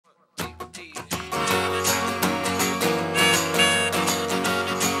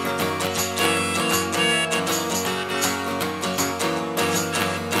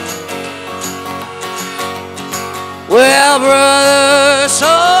us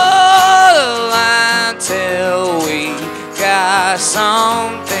hold the line till we got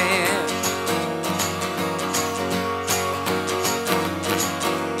something.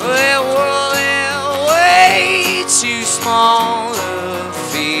 The world is way too small to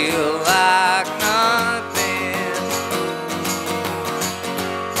feel like nothing.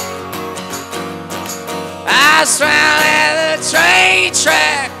 I swam at the train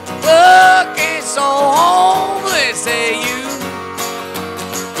track, looking so homeless at you.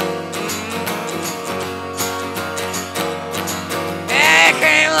 It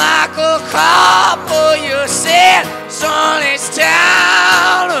came like a call, but you said, son, it's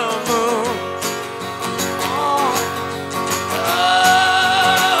time to move. Oh,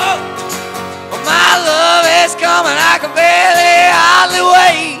 my love is coming, I can barely hardly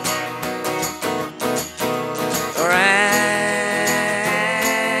wait.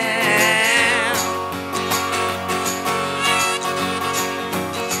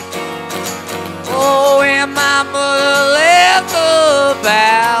 Oh, when my mother left, the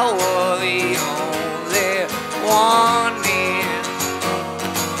bow was the only one in.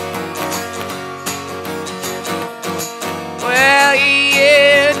 Well,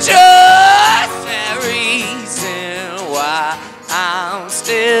 yeah, just that reason why I'm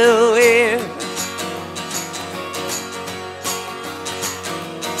still here.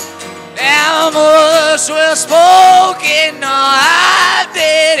 Now words were spoken, no, I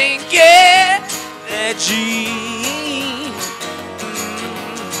didn't get that gene.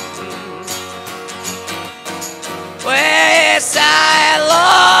 Well, yes, I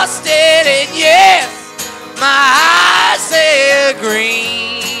lost it, and yes, my eyes are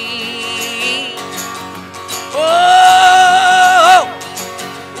green. Oh,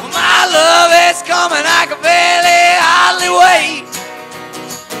 my love is coming, I can barely hardly wait.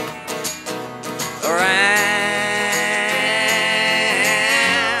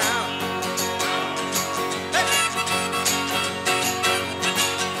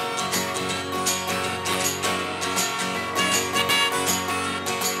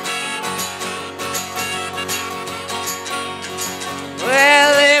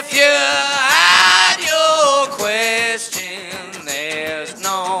 Well, if you had your question, there's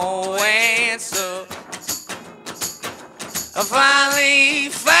no answer. I finally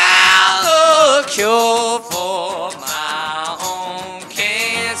found a cure for my own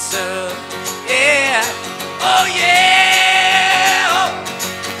cancer. Yeah, oh yeah. Oh,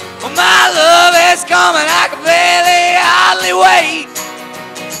 well, my love is coming, I can barely hardly wait.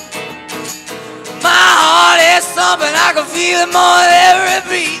 My heart is thumping, I can feel it more than every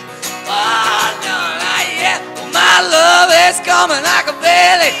beat. Oh, no, not yet. Well, my love is coming, I can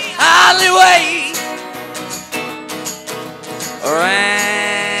barely hardly wait.